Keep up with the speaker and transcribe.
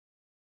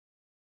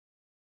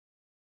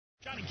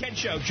John and Ken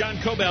Show, John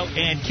Cobell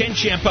and Ken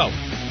Champeau.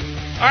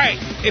 All right,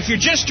 if you're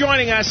just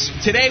joining us,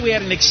 today we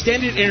had an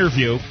extended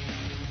interview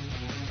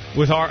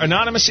with our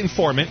anonymous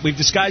informant. We've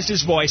disguised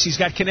his voice. He's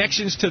got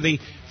connections to the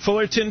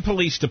Fullerton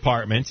Police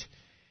Department.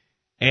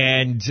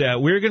 And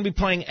we're going to be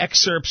playing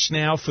excerpts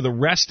now for the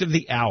rest of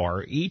the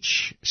hour.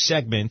 Each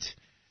segment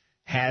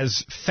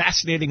has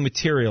fascinating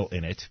material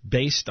in it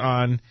based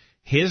on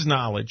his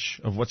knowledge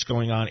of what's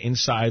going on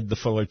inside the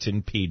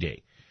Fullerton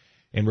PD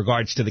in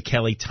regards to the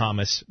Kelly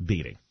Thomas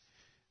beating.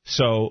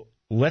 So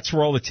let's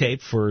roll the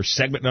tape for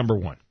segment number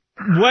one.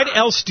 What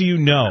else do you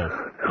know?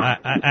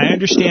 I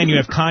understand you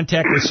have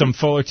contact with some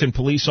Fullerton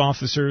police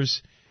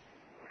officers.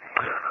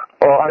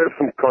 I have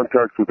some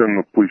contacts within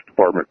the police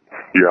department.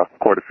 Yeah,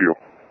 quite a few.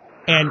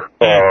 And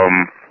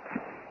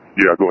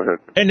yeah, go ahead.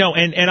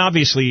 And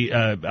obviously,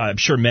 I'm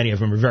sure many of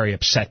them are very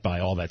upset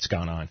by all that's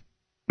gone on.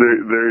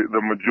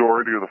 The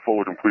majority of the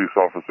Fullerton police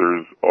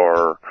officers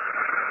are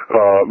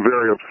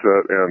very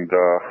upset and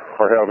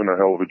are having a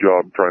hell of a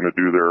job trying to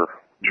do their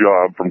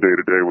job from day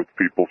to day with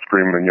people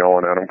screaming and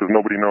yelling at them because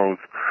nobody knows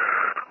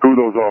who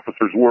those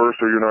officers were,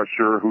 so you're not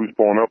sure who's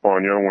pulling up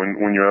on you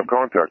when you have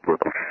contact with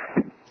them.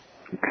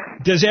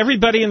 Does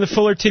everybody in the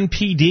Fullerton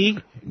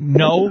PD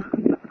know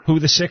who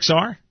the six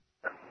are?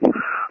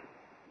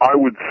 I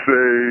would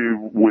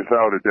say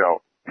without a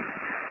doubt.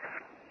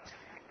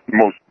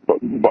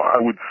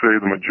 I would say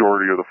the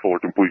majority of the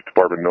Fullerton Police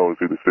Department knows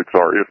who the six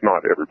are, if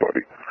not everybody.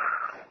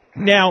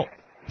 Now,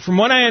 from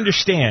what I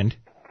understand,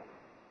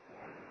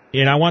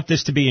 and I want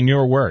this to be in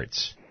your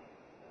words,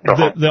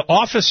 the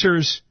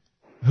officers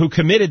who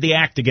committed the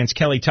act against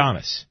Kelly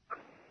Thomas,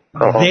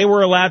 they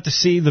were allowed to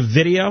see the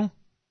video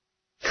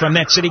from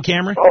that city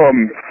camera?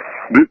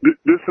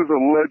 This is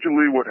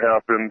allegedly what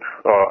happened.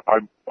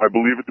 I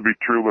believe it to be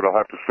true, but I'll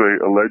have to say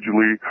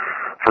allegedly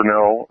for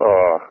now.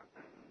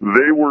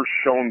 They were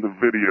shown the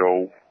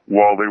video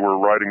while they were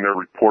writing their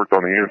report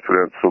on the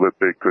incident so that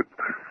they could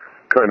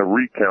kind of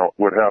recount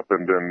what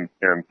happened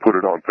and put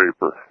it on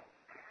paper.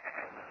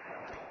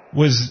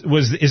 Is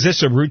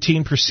this a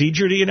routine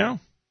procedure, do you know?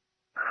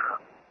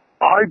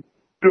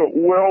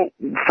 Well,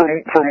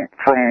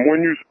 from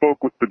when you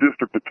spoke with the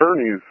district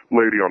attorney's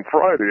lady on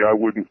Friday, I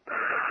wouldn't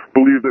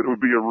believe that it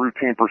would be a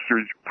routine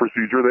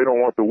procedure. They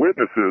don't want the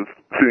witnesses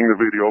seeing the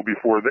video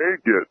before they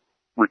get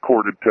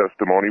recorded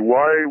testimony.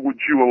 Why would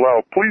you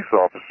allow a police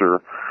officer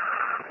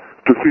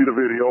to see the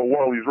video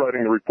while he's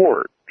writing the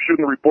report?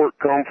 Shouldn't the report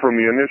come from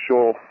the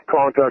initial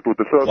contact with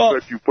the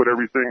suspect? You put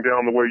everything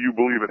down the way you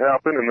believe it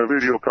happened, and the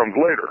video comes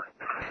later.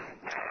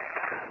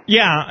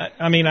 Yeah,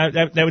 I mean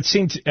that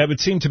would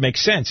seem to make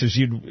sense.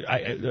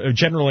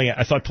 Generally,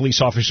 I thought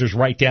police officers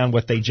write down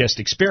what they just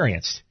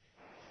experienced,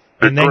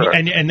 and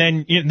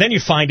then you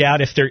find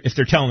out if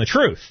they're telling the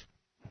truth.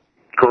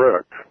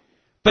 Correct.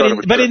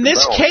 But in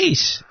this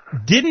case,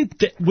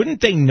 wouldn't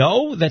they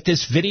know that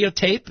this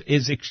videotape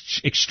is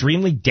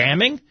extremely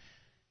damning,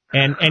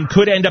 and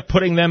could end up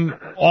putting them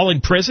all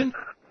in prison?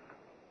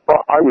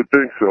 I would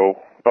think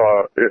so.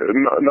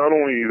 Not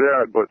only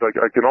that, but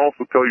I can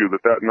also tell you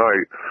that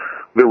night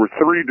there were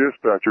 3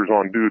 dispatchers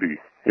on duty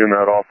in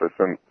that office,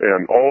 and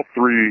all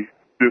 3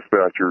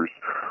 dispatchers,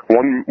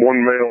 one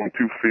male and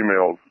 2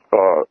 females,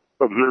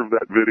 observed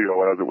that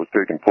video as it was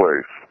taking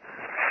place.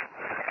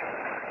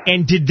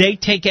 And did they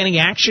take any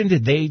action?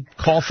 Did they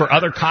call for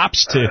other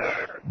cops to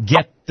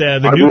get the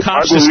new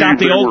cops to stop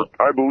the old?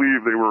 I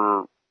believe they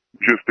were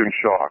just in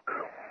shock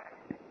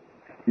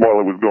while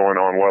it was going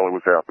on, while it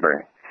was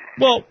happening.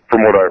 Well,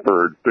 from what I've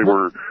heard, they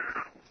were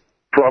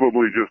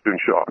probably just in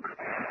shock.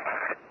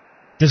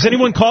 Does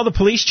anyone call the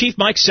police chief,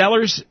 Mike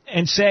Sellers,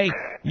 and say,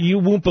 you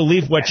won't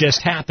believe what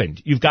just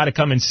happened. You've got to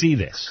come and see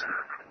this?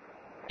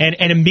 And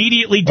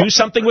immediately do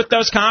something with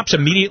those cops?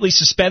 Immediately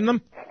suspend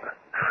them?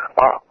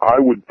 I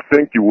would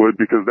think you would,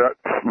 because that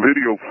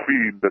video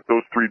feed that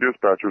those 3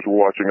 dispatchers were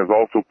watching is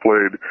also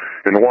played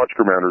in the watch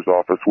commander's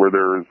office where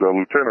there is a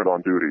lieutenant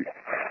on duty.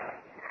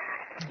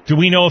 Do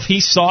we know if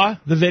he saw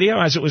the video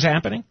as it was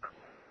happening?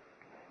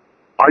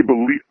 I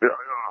believe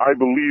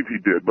he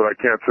did, but I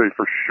can't say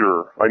for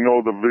sure. I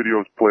know the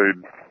video's played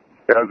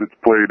as it's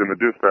played in the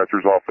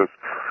dispatcher's office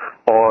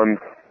on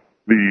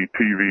the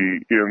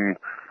TV in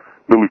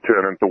the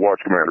lieutenant, the watch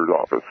commander's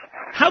office.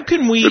 How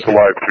can we... It's a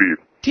live feed.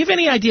 Do you have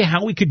any idea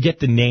how we could get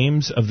the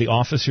names of the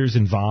officers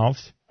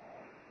involved?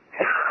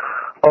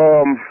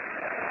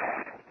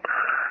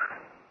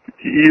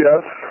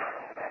 Yes.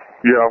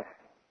 Yeah.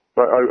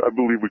 I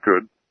believe we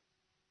could.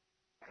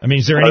 I mean,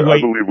 is there any way... I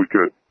believe we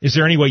could. Is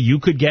there any way you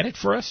could get it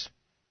for us?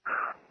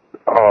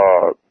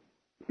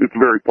 It's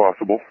very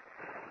possible.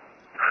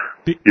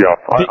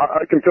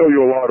 I can tell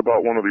you a lot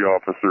about one of the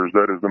officers.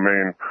 That is the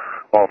main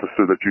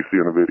officer that you see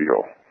in the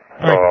video.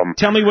 All right.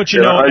 Tell me what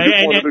you know.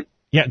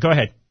 Yeah, go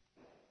ahead.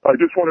 I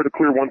just wanted to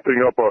clear one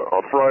thing up.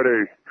 On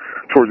Friday,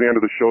 towards the end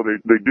of the show, they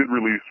did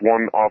release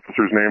one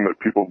officer's name that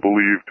people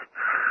believed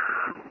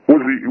was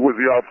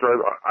the officer.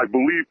 I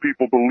believe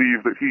people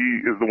believe that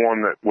he is the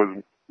one that was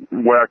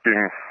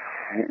whacking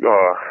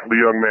the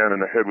young man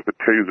in the head with a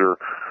taser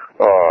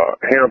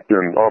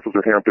Hampton,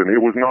 Officer Hampton.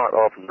 It was not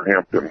Officer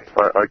Hampton.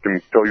 I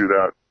can tell you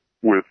that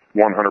with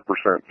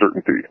 100%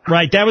 certainty.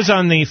 Right, that was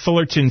on the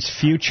Fullerton's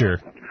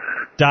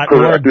Future.org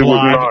Correct. It was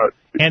blog. not.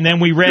 And then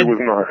we read. It was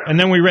not. And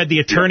then we read the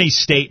attorney's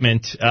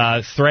statement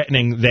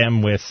threatening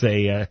them with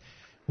a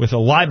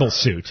libel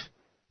suit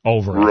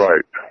over it.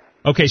 Right.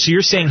 Okay, so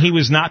you're saying he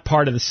was not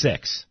part of the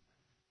 6?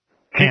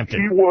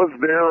 Hampton. He was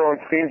there on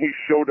scene. He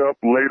showed up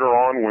later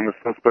on when the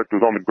suspect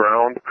was on the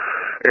ground.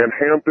 And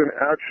Hampton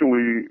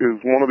actually is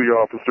one of the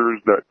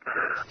officers that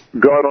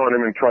got on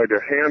him and tried to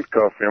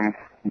handcuff him,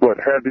 but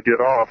had to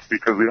get off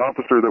because the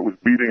officer that was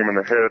beating him in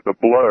the head, the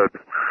blood,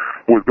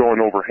 was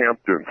going over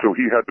Hampton. So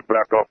he had to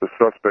back off the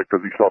suspect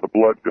because he saw the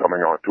blood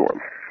coming onto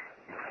him.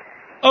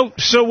 Oh,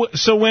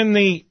 so when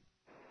the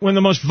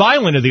most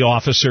violent of the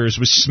officers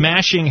was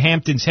smashing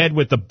Hampton's head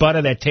with the butt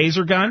of that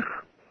taser gun?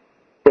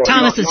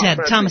 Thomas's head.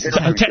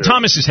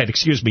 Thomas's head,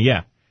 excuse me,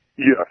 yeah.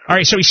 Yes. All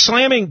right, so he's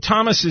slamming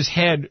Thomas's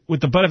head with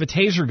the butt of a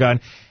taser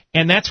gun,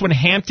 and that's when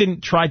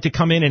Hampton tried to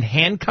come in and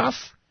handcuff?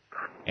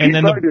 And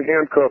he tried to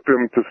handcuff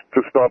him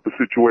to stop the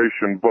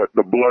situation, but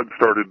the blood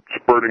started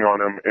spurting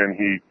on him, and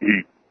he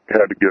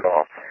had to get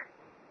off.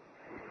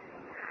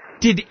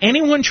 Did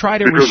anyone try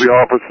to... Because the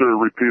officer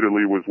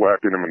repeatedly was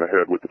whacking him in the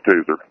head with the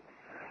taser.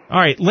 All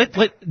right,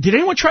 did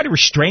anyone try to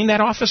restrain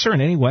that officer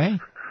in any way?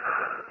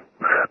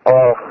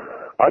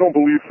 I don't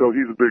believe so.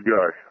 He's a big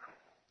guy.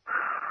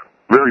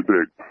 Very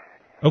big.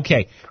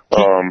 Okay.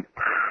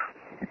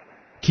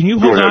 Can you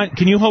hold on?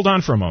 Can you hold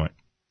on for a moment?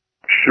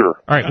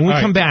 Sure. All right, when we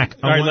come back...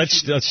 All right,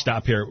 let's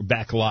stop here. We're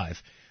back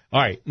live.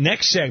 All right,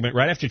 next segment,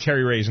 right after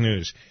Terry Ray's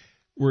news,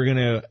 we're going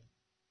to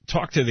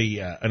talk to the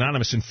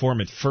anonymous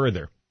informant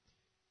further,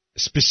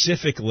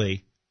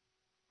 specifically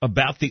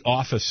about the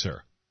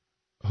officer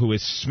who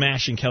is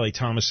smashing Kelly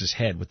Thomas's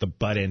head with the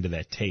butt end of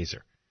that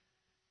taser,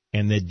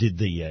 and then did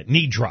the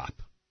knee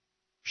drop,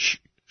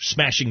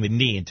 smashing the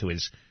knee into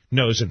his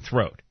nose and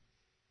throat.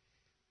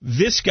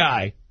 This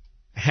guy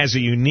has a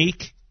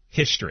unique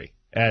history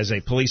as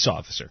a police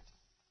officer,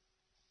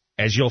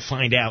 as you'll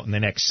find out in the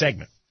next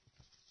segment.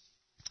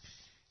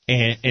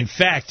 And in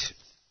fact,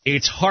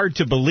 it's hard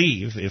to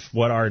believe if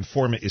what our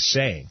informant is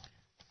saying,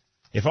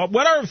 if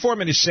what our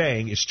informant is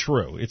saying is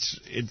true.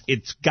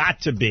 It's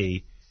got to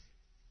be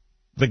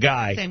the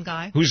guy, same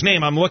guy, whose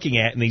name I'm looking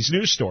at in these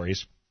news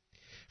stories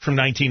from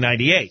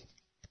 1998,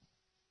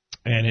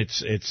 and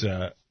it's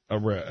a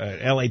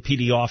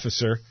LAPD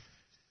officer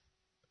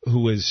who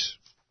was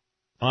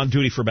on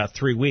duty for about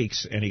 3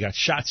 weeks, and he got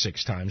shot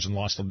 6 times and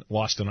lost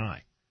an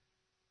eye.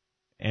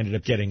 Ended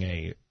up getting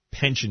a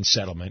pension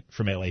settlement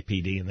from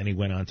LAPD, and then he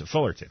went on to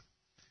Fullerton.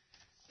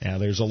 Now,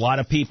 there's a lot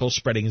of people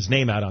spreading his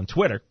name out on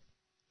Twitter,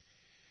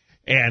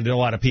 and a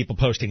lot of people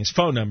posting his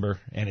phone number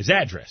and his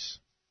address.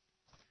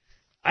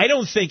 I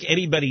don't think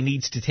anybody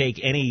needs to take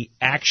any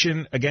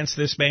action against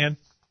this man.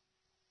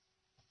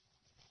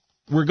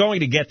 We're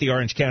going to get the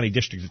Orange County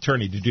District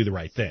Attorney to do the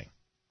right thing.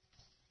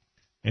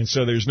 And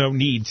so there's no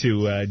need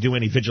to do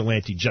any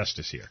vigilante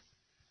justice here.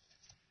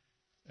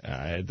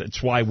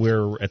 That's why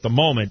we're, at the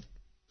moment,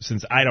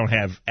 since I don't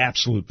have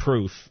absolute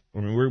proof, I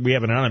mean, we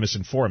have an anonymous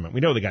informant.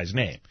 We know the guy's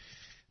name,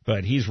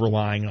 but he's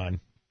relying on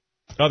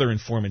other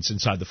informants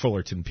inside the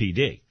Fullerton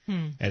PD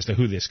as to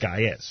who this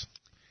guy is.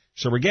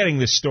 So we're getting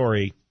this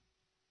story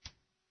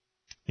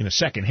in a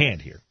second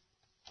hand here.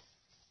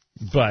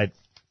 But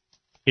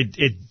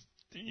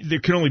there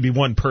can only be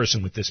one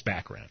person with this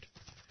background.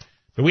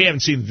 But we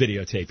haven't seen the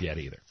videotape yet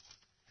either.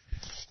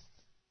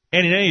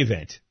 And in any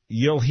event,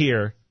 you'll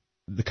hear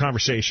the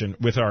conversation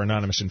with our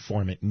anonymous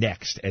informant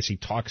next as he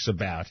talks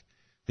about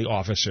the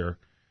officer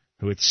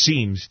who it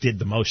seems did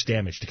the most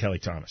damage to Kelly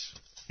Thomas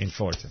in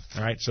Fullerton.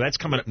 All right, so that's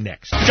coming up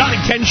next. John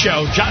and Ken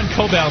Show, John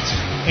Cobelt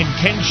and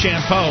Ken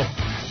Shampoo.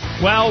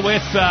 Well,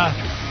 with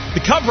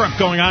the cover-up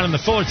going on in the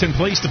Fullerton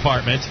Police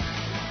Department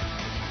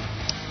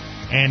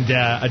and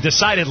a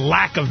decided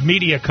lack of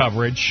media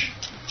coverage,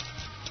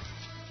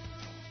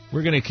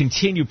 we're going to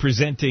continue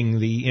presenting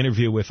the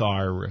interview with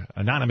our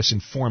anonymous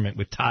informant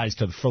with ties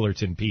to the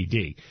Fullerton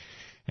PD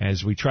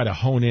as we try to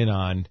hone in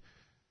on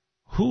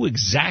who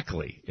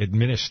exactly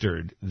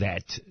administered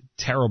that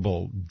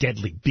terrible,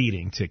 deadly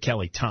beating to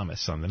Kelly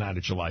Thomas on the night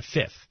of July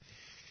 5th.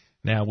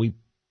 Now, we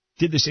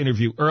did this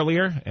interview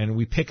earlier, and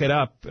we pick it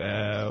up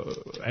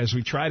as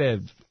we try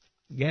to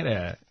get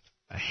a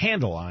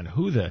handle on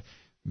who the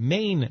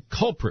main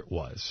culprit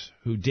was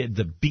who did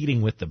the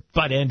beating with the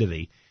butt end of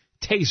the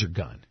taser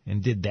gun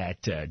and did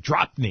that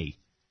drop knee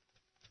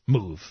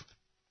move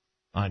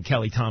on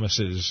Kelly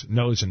Thomas's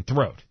nose and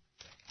throat.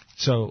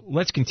 So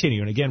let's continue.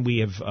 And again, we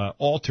have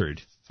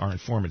altered our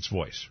informant's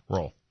voice.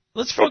 Roll.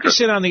 Let's focus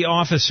in on the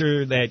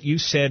officer that you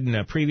said in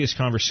a previous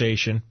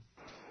conversation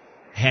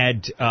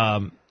had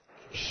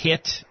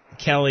hit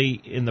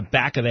Kelly in the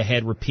back of the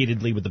head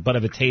repeatedly with the butt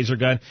of a taser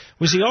gun.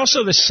 Was he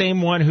also the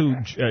same one who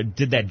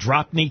did that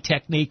drop knee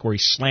technique where he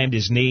slammed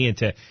his knee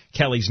into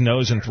Kelly's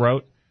nose and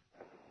throat?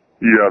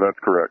 Yeah, that's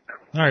correct.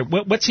 All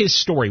right, what's his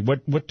story?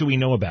 What do we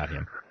know about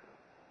him?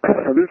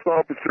 This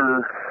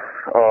officer,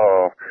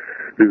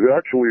 is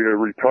actually a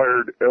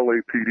retired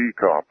LAPD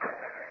cop.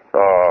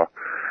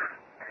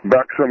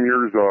 Back some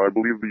years, I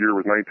believe the year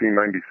was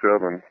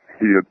 1997,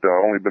 he had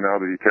only been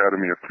out of the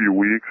academy a few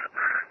weeks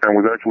and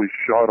was actually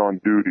shot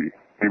on duty.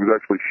 He was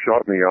actually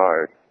shot in the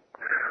eye.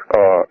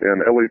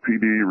 And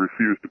LAPD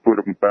refused to put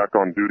him back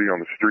on duty on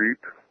the street.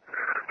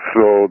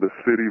 So the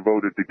city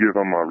voted to give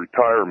him a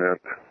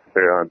retirement,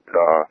 and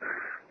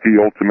he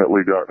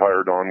ultimately got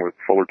hired on with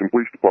Fullerton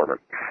Police Department.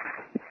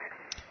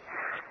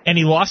 And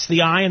he lost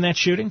the eye in that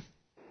shooting?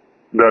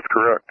 That's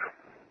correct.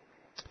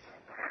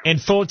 And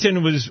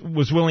Fullerton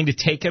was willing to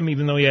take him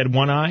even though he had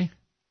one eye?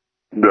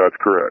 That's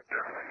correct.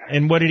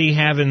 And what did he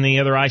have in the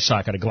other eye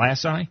socket, a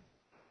glass eye?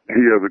 He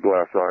has a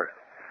glass eye.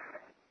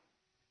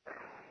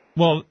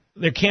 Well,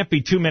 there can't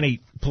be too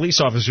many police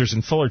officers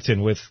in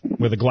Fullerton with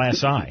a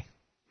glass eye.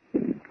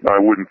 I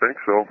wouldn't think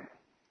so.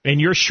 And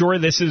you're sure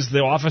this is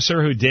the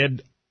officer who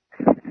did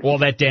all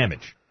that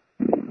damage?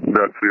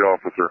 That's the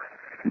officer.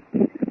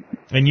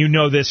 And you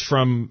know this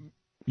from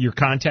your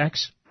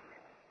contacts?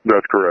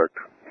 That's correct.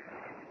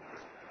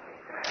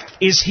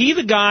 Is he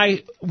the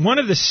guy, one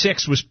of the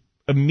 6 was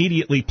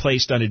immediately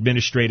placed on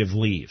administrative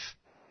leave?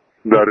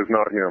 That is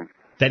not him.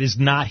 That is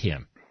not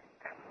him?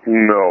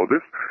 No.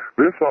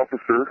 This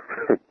officer,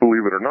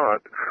 believe it or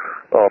not,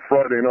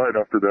 Friday night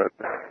after that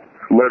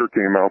letter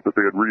came out that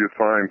they had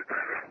reassigned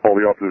all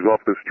the officers off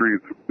the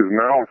streets, is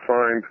now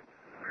assigned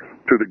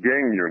to the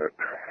gang unit.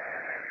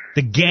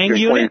 The gang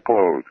unit?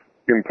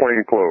 In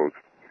plain clothes.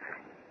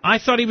 I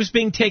thought he was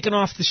being taken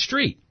off the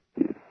street.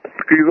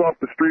 He's off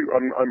the street.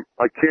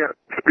 I can't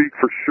speak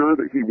for sure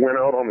that he went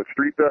out on the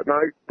street that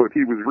night, but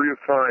he was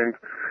reassigned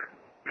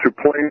to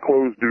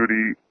plainclothes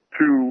duty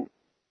to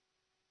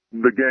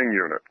the gang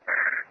unit.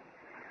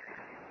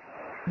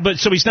 But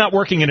so he's not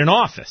working in an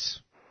office?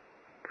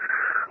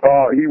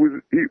 He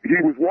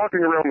was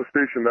walking around the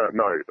station that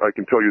night, I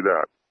can tell you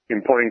that,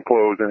 in plain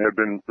clothes and had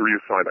been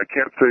reassigned. I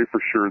can't say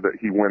for sure that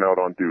he went out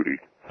on duty.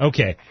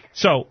 Okay.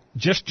 So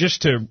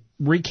just to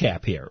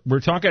recap here, we're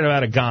talking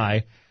about a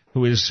guy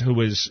who is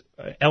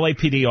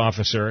LAPD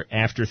officer.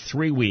 After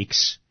 3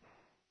 weeks,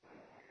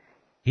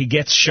 he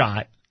gets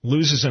shot,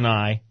 loses an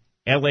eye.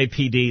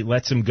 LAPD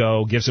lets him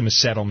go, gives him a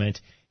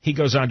settlement. He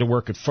goes on to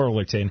work at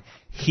Fullerton.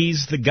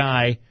 He's the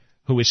guy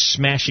who is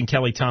smashing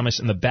Kelly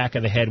Thomas in the back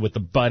of the head with the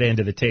butt end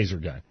of the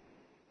taser gun.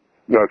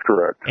 That's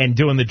correct. And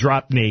doing the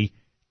drop knee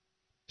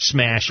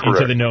smash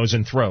into the nose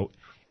and throat.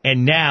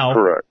 And now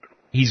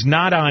he was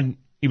not on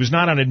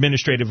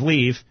administrative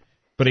leave,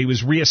 but he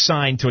was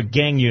reassigned to a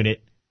gang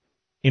unit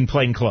in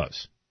plain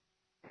clothes.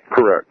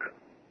 Correct.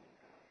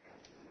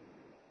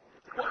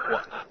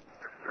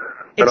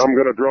 And I'm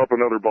going to drop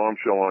another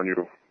bombshell on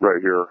you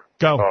right here.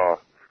 Go.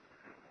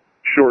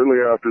 Shortly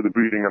after the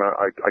beating, and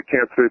I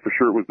can't say for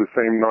sure it was the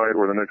same night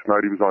or the next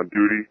night he was on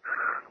duty,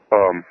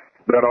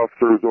 that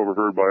officer was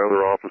overheard by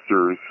other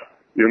officers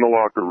in the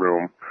locker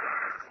room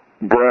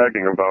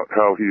bragging about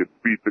how he had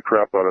beat the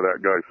crap out of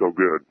that guy so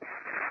good.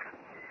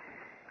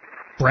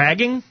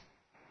 Bragging?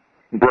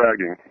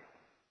 Bragging.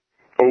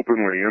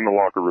 Openly in the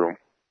locker room.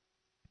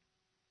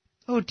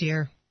 Oh,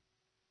 dear.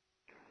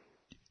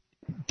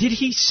 Did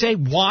he say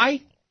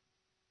why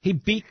he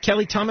beat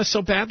Kelly Thomas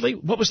so badly?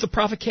 What was the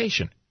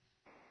provocation?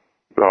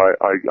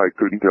 I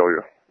couldn't tell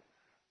you.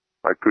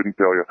 I couldn't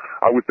tell you.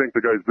 I would think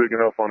the guy's big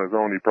enough on his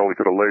own, he probably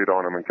could have laid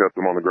on him and kept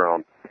him on the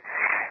ground.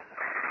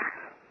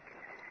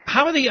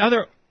 How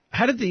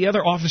did the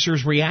other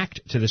officers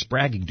react to this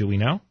bragging? Do we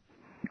know?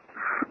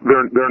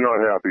 They're not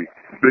happy.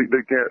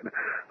 They can't.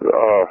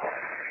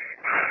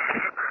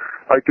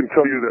 I can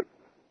tell you that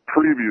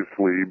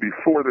previously,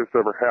 before this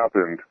ever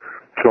happened,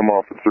 some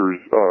officers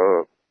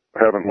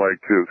haven't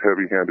liked his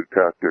heavy-handed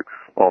tactics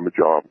on the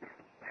job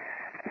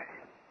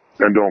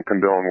and don't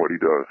condone what he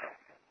does.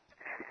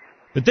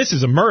 But this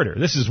is a murder.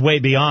 This is way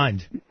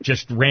beyond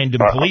just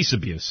random police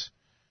abuse.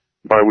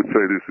 I would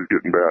say this is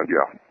getting bad,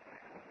 yeah.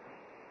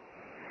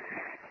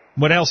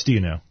 What else do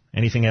you know?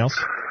 Anything else?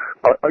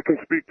 I can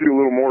speak to you a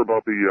little more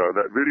about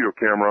that video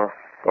camera.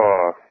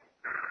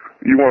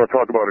 You want to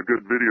talk about a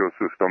good video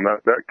system.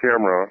 That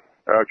camera,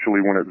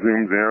 actually, when it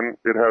zooms in,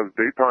 it has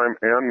daytime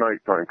and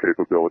nighttime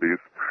capabilities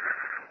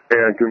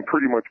and can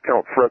pretty much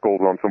count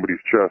freckles on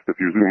somebody's chest if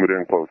you zoom it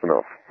in close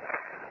enough.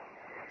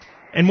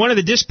 And one of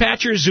the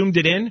dispatchers zoomed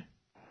it in?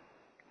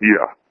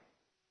 Yeah.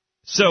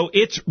 So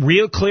it's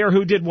real clear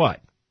who did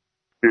what?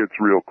 It's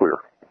real clear.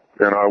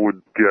 And I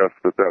would guess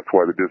that that's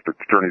why the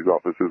district attorney's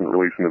office isn't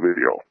releasing the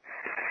video.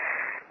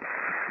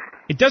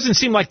 It doesn't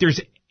seem like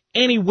there's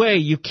any way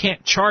you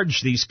can't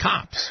charge these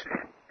cops.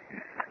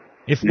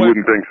 You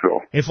wouldn't think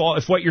so. If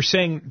what you're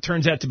saying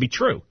turns out to be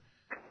true.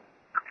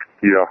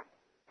 Yeah.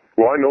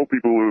 Well, I know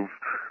people who've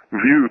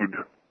viewed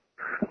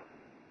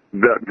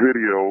that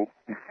video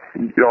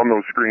on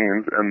those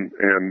screens, and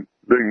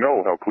they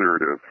know how clear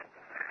it is.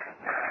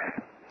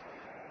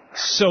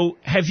 So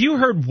have you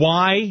heard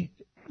why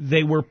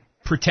they were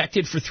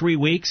protected for 3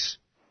 weeks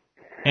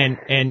and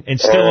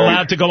still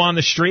allowed to go on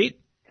the street?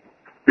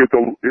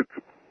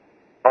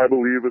 I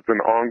believe it's an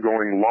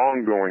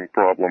long-going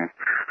problem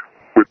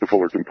with the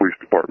Fullerton Police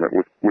Department,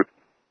 with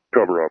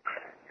cover-ups,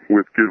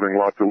 with giving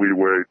lots of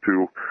leeway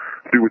to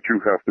do what you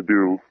have to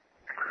do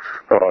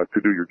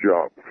your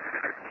job.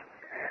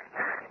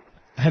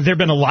 Have there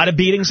been a lot of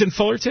beatings in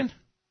Fullerton?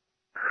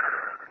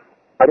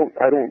 I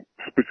don't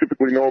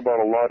specifically know about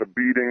a lot of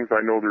beatings.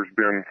 I know there's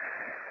been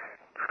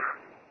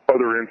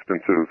other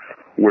instances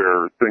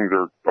where things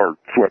are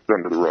swept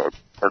under the rug,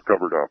 are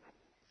covered up.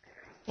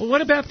 Well,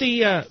 what about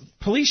the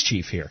police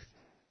chief here?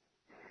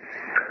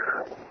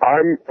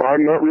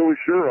 I'm not really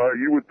sure.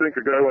 You would think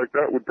a guy like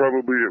that would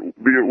probably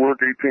be at work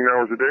 18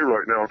 hours a day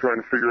right now trying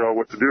to figure out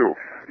what to do.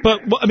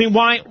 But, I mean,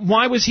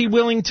 why was he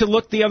willing to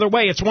look the other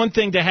way? It's one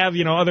thing to have,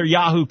 other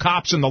Yahoo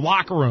cops in the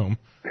locker room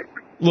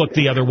look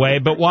the other way,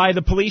 but why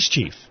the police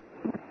chief?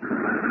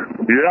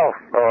 Yeah,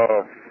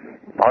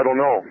 I don't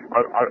know.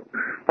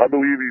 I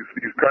believe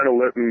he's kind of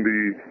letting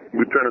the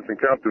lieutenants and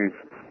captains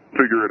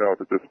figure it out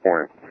at this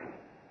point.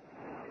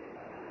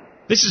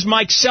 This is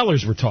Mike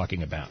Sellers we're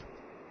talking about.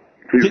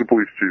 He's the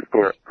police chief,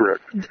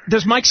 correct.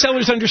 Does Mike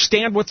Sellers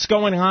understand what's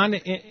going on?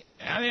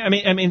 I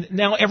mean,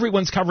 now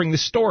everyone's covering the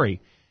story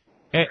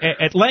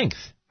at length.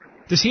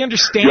 Does he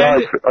understand? Yeah,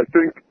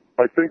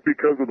 I think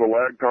because of the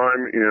lag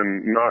time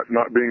in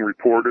not being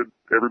reported,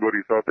 everybody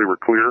thought they were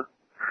clear.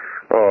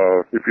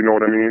 If you know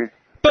what I mean.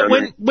 But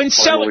and when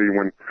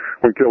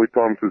Kelly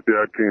Thomas's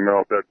dad came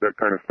out, that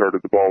kind of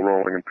started the ball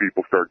rolling, and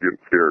people started getting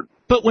scared.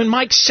 But when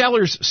Mike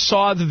Sellers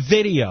saw the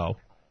video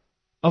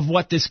of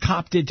what this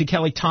cop did to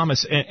Kelly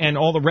Thomas and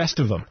all the rest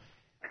of them,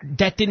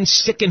 that didn't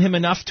sicken him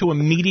enough to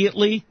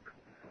immediately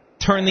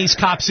turn these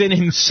cops in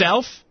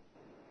himself?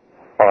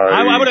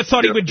 I would have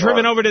thought he would have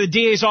driven over to the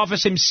DA's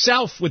office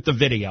himself with the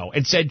video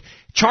and said,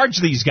 charge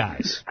these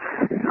guys.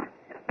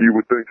 You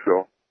would think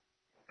so.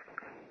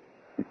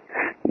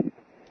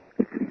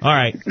 All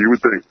right. You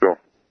would think so.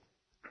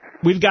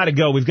 We've got to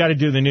go. We've got to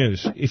do the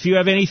news. If you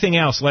have anything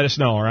else, let us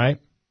know, all right?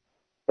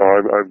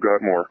 I've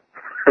got more.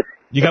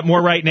 You got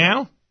more right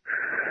now?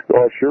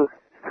 Sure.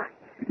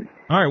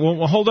 All right,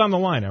 well, hold on the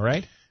line, all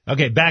right?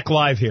 Okay, back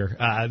live here.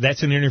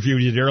 That's an interview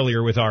we did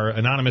earlier with our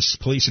anonymous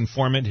police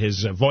informant,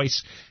 his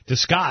voice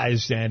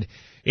disguised, and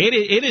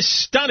it is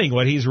stunning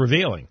what he's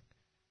revealing.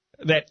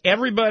 That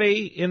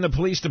everybody in the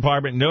police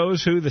department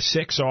knows who the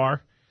six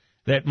are,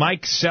 that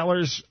Mike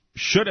Sellers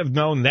should have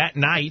known that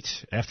night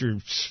after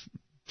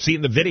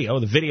seeing the video.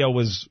 The video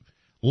was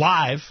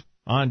live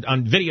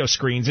on video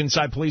screens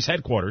inside police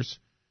headquarters,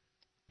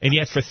 and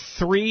yet for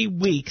 3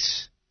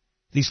 weeks,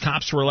 these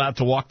cops were allowed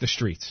to walk the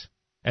streets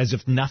as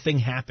if nothing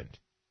happened.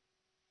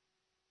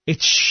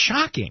 It's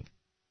shocking,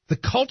 the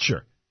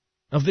culture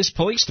of this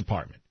police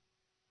department.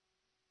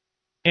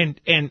 And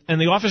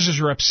the officers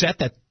are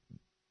upset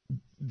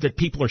that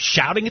people are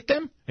shouting at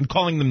them and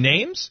calling them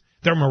names?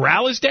 Their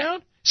morale is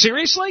down?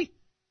 Seriously?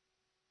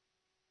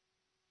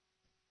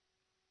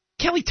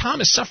 Kelly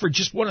Thomas suffered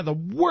just one of the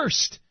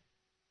worst,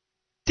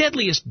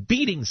 deadliest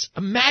beatings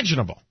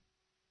imaginable.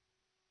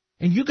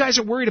 And you guys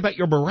are worried about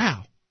your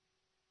morale.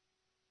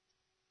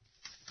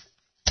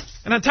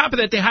 And on top of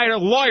that, they hired a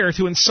lawyer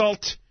to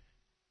insult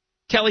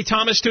Kelly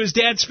Thomas to his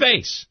dad's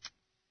face.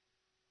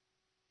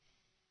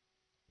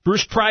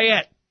 Bruce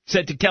Pryatt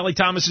said to Kelly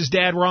Thomas's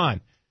dad,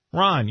 Ron,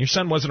 your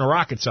son wasn't a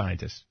rocket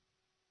scientist.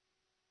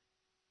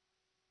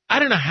 I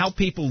don't know how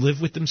people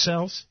live with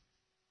themselves.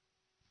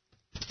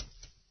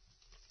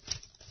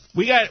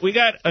 We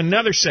got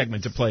another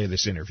segment to play of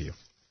this interview.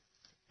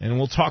 And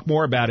we'll talk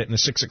more about it in the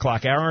 6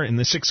 o'clock hour. In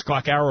the 6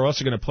 o'clock hour, we're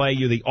also going to play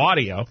you the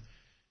audio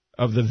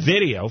of the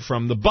video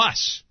from the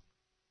bus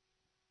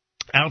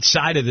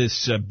outside of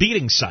this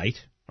beating site,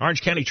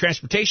 Orange County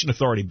Transportation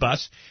Authority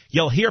bus.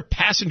 You'll hear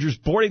passengers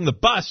boarding the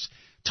bus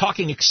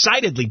talking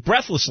excitedly,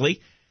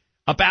 breathlessly,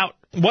 about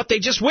what they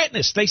just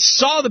witnessed. They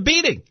saw the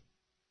beating.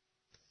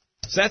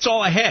 So that's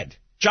all ahead.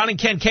 John and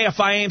Ken,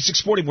 KFI AM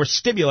 640. We're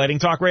stimulating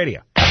talk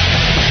radio.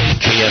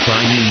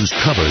 KFI News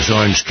covers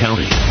Orange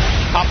County.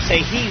 Cops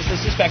say he's the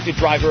suspected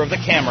driver of the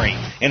Camry.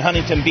 In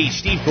Huntington Beach,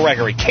 Steve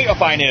Gregory,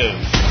 KFI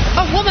News.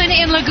 A woman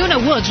in Laguna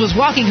Woods was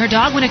walking her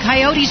dog when a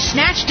coyote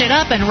snatched it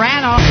up and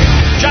ran off.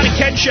 John and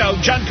Ken Show,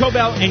 John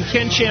Cobell and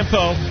Ken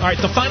Champeau. All right,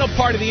 the final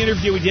part of the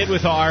interview we did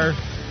with our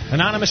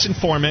anonymous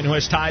informant who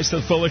has ties to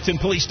the Fullerton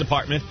Police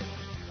Department.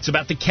 It's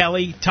about the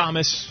Kelly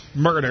Thomas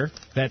murder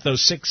that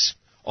those 6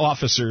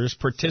 officers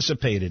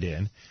participated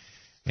in.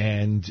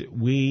 And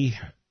we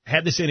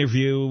had this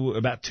interview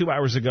about 2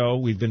 hours ago.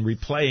 We've been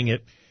replaying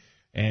it.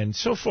 And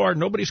so far,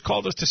 nobody's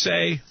called us to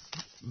say,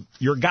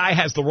 your guy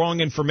has the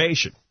wrong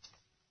information.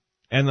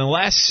 And the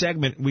last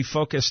segment, we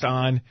focused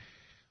on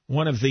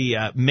one of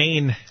the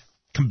main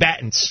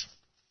combatants,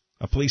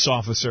 a police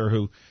officer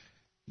who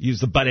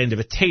used the butt end of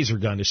a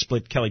taser gun to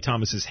split Kelly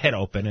Thomas's head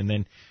open and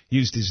then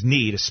used his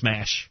knee to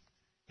smash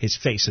his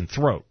face and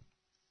throat.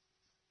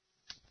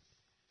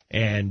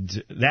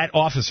 And that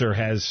officer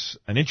has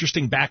an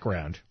interesting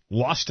background.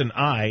 Lost an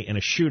eye in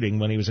a shooting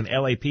when he was an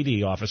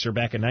LAPD officer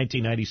back in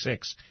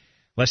 1996.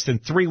 Less than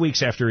 3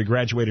 weeks after he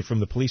graduated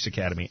from the police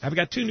academy. I've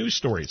got 2 news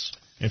stories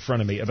in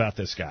front of me about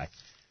this guy.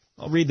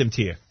 I'll read them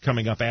to you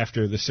coming up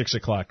after the 6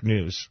 o'clock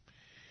news.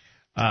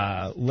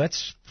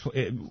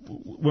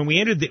 When we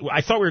ended,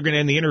 I thought we were going to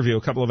end the interview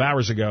a couple of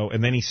hours ago,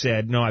 and then he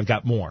said, "No, I've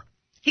got more."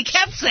 He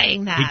kept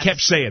saying that. He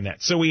kept saying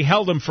that. So we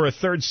held him for a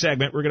third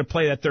segment. We're going to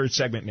play that third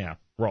segment now.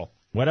 Roll.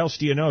 What else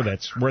do you know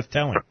that's worth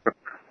telling?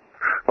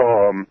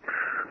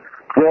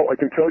 Well, I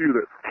can tell you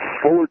that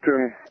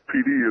Fullerton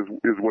PD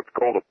is what's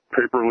called a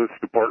paperless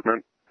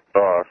department.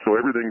 So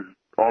everything's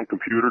on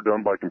computer,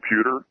 done by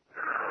computer.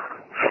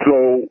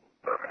 So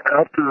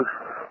after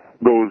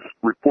those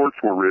reports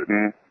were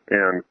written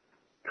and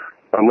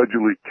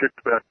allegedly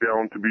kicked back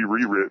down to be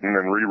rewritten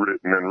and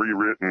rewritten and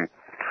rewritten,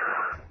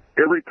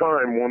 every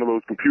time one of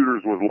those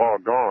computers was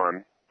logged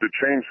on to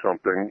change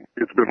something,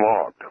 it's been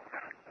logged.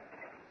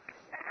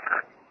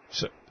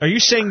 So, are you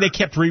saying they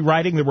kept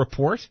rewriting the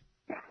report?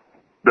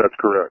 That's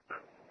correct.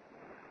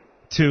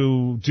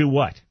 To do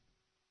what?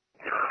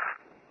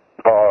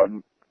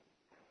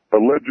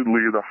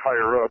 Allegedly, the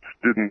higher-ups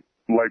didn't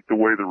like the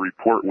way the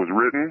report was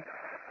written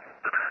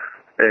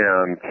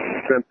and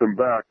sent them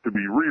back to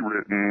be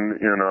rewritten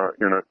in a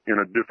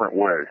different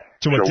way.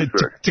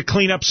 To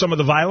clean up some of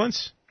the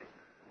violence?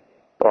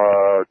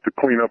 To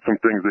clean up some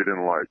things they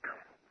didn't like.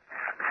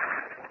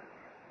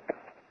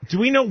 Do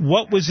we know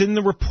what was in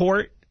the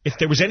report? If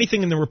there was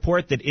anything in the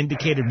report that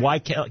indicated why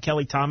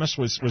Kelly Thomas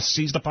was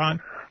seized upon?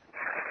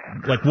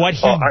 Like what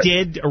he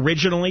did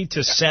originally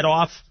to set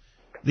off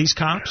these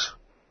cops?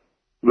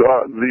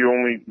 The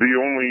only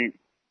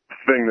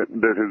thing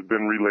that has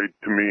been relayed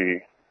to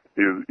me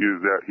is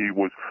that he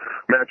was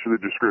matched to the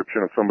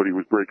description of somebody who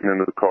was breaking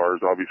into the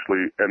cars,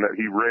 obviously, and that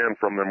he ran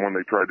from them when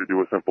they tried to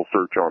do a simple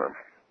search on him.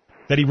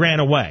 That he ran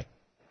away?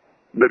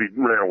 That he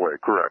ran away,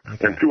 correct.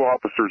 Okay. And 2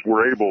 officers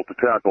were able to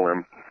tackle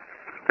him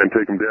and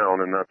take him down,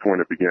 and that's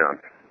when it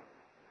began.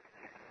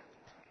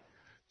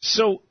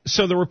 So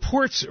the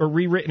reports are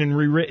rewritten,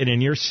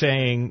 and you're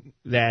saying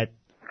that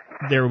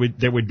there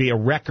would be a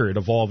record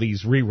of all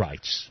these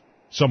rewrites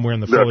somewhere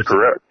in the Fullerton. That's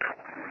correct.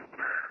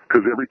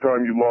 Because every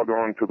time you log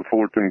on to the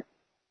Fullerton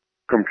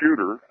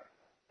computer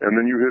and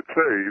then you hit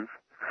save,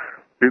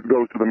 it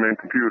goes to the main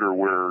computer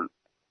where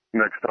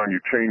next time you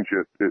change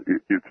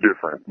it's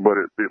different. But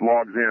it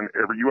logs in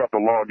you have to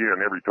log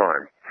in every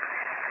time.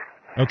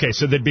 Okay,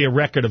 so there'd be a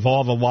record of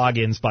all the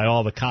logins by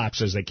all the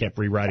cops as they kept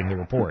rewriting the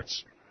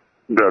reports.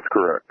 That's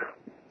correct.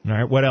 All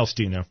right, what else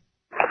do you know?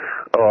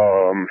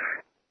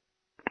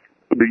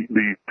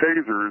 The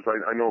tasers,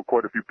 I know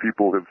quite a few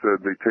people have said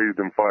they tased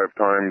him 5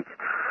 times,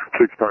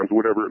 6 times,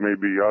 whatever it may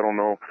be. I don't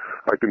know.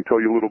 I can tell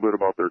you a little bit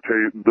about those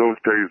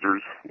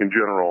tasers in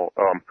general.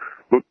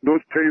 But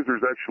those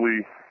tasers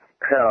actually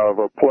have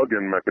a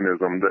plug-in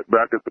mechanism that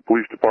back at the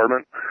police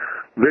department,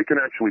 they can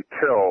actually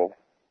tell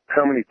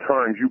how many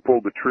times you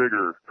pulled the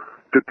trigger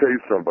to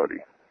tase somebody.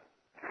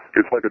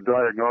 It's like a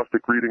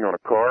diagnostic reading on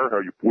a car, how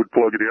you would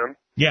plug it in.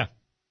 Yeah.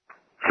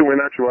 So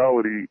in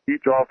actuality,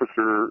 each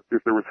officer,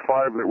 if there was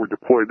 5 that were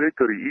deployed, they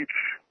could have each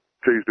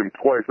tased him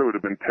twice. That would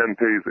have been 10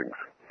 tasings.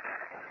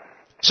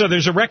 So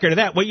there's a record of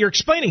that. What you're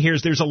explaining here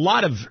is there's a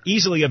lot of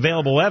easily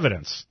available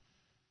evidence.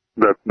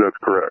 That's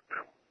correct.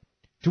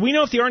 Do we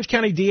know if the Orange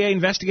County DA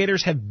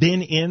investigators have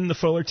been in the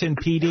Fullerton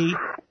PD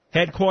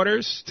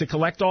headquarters to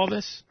collect all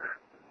this?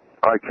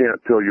 I can't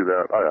tell you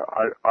that.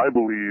 I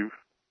believe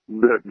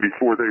that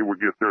before they would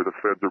get there, the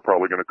feds are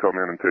probably going to come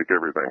in and take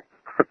everything.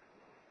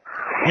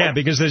 Yeah,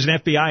 because there's an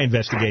FBI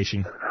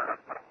investigation.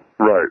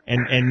 Right.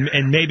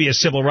 And maybe a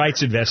civil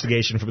rights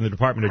investigation from the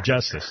Department of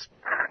Justice.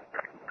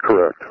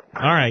 Correct.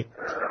 All right.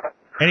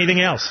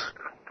 Anything else?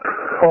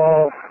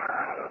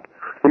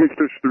 Let me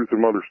fish through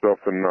some other stuff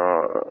and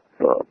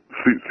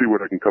see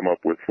what I can come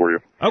up with for you.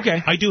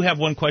 Okay. I do have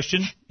one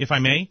question, if I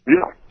may.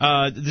 Yeah.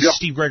 This is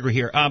Steve Gregory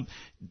here.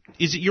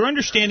 Is it your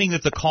understanding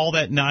that the call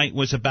that night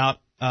was about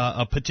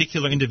a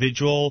particular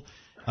individual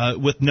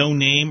with no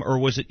name, or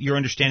was it your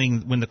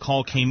understanding when the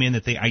call came in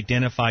that they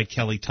identified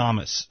Kelly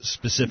Thomas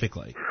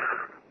specifically?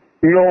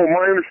 No,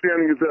 my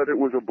understanding is that it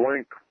was a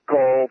blank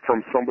call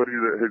from somebody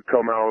that had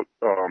come out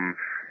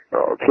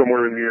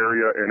somewhere in the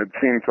area and had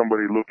seen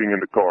somebody looking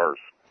into cars.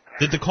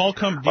 Did the call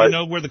come? Do you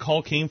know where the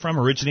call came from?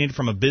 Originated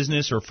from a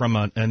business or from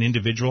an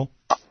individual?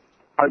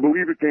 I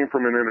believe it came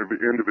from an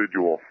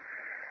individual.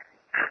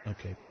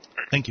 Okay.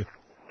 Thank you.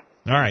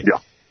 All right. Yeah.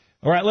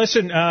 All right,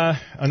 listen,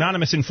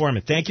 anonymous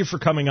informant, thank you for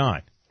coming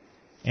on.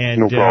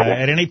 And no problem.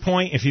 At any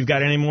point, if you've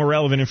got any more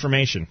relevant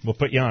information, we'll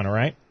put you on, all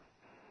right?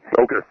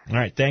 Okay. All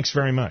right, thanks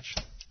very much.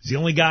 He's the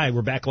only guy,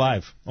 we're back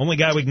live, only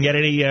guy we can get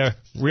any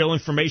real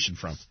information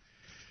from.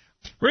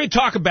 We're going to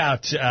talk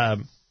about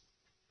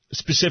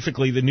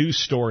specifically the news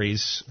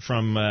stories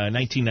from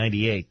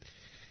 1998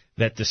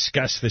 that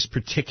discuss this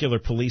particular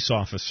police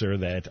officer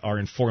that our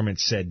informant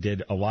said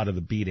did a lot of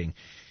the beating.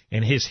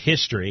 And his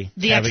history.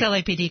 The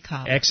ex-LAPD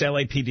cop.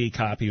 Ex-LAPD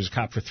cop. He was a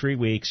cop for 3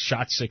 weeks,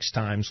 shot 6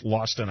 times,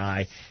 lost an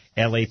eye.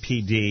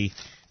 LAPD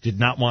did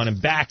not want him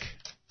back,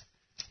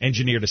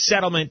 engineered a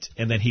settlement,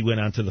 and then he went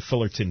on to the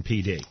Fullerton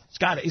PD.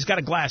 He's got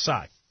a glass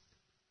eye.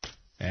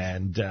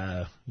 And,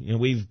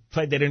 we've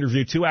played that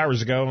interview 2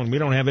 hours ago, and we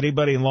don't have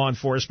anybody in law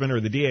enforcement or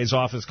the DA's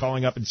office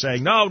calling up and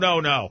saying, no.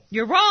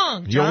 You're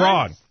wrong, John. You're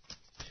wrong.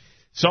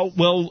 So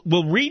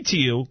we'll read to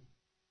you.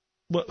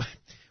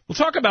 We'll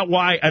talk about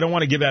why I don't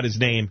want to give out his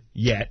name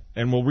yet,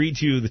 and we'll read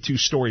to you the two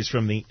stories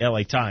from the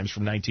L.A. Times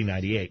from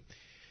 1998.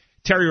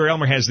 Terry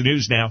Elmer has the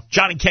news now.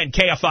 John and Ken,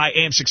 KFI,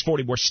 AM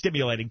 640, more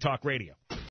stimulating talk radio.